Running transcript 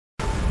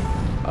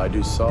I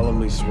do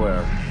solemnly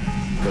swear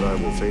that I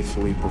will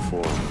faithfully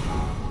perform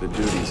the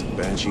duties of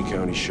Banshee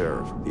County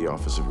Sheriff, the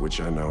office of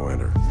which I now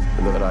enter,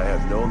 and that I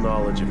have no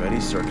knowledge of any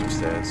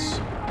circumstance,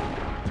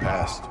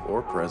 past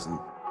or present,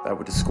 that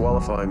would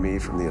disqualify me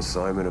from the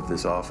assignment of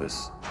this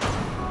office.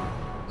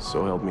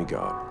 So help me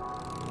God.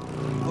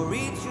 For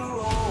each your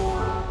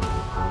own,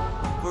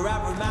 for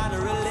every man a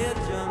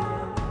religion.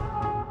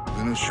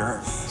 The new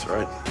sheriff. That's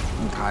right.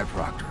 And Kai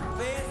Proctor.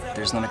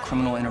 There's not a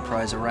criminal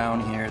enterprise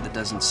around here that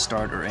doesn't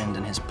start or end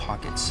in his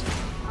pockets.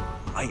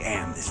 I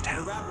am this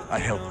town. I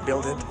helped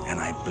build it, and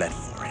I bled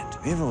for it.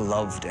 Have you ever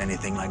loved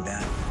anything like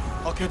that?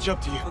 I'll catch up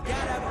to you.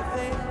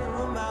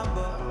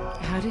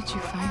 How did you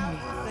find me?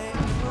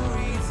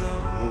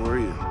 Who were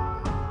you?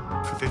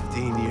 For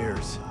 15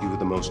 years. You were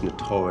the most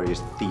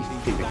notorious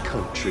thief in the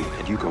country,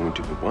 and you go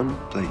into the one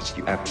place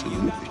you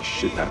absolutely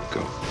should not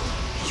go.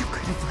 You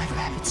could have led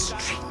Rabbit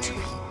straight to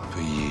me.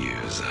 For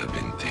years, I've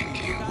been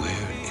thinking,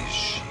 where is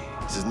she?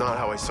 This is not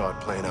how I saw it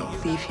playing out.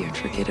 Leave here and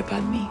forget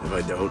about me. If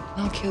I don't,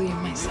 I'll kill you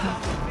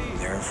myself.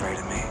 They're afraid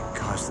of me,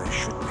 because they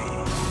should be.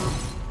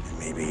 And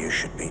maybe you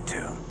should be,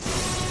 too.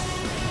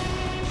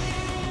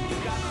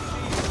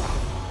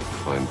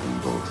 Find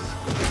them both.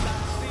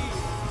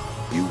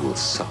 You will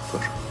suffer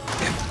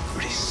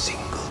every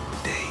single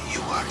day you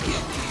are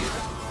in here.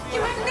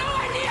 You have no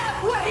idea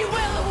what he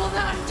will and will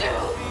not do.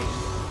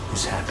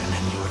 This happened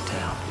in your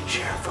town,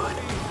 Sheriff Hood.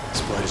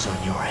 This blood is on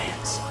your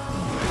hands.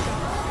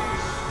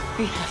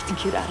 We have to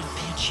get out of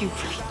Banshee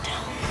right now.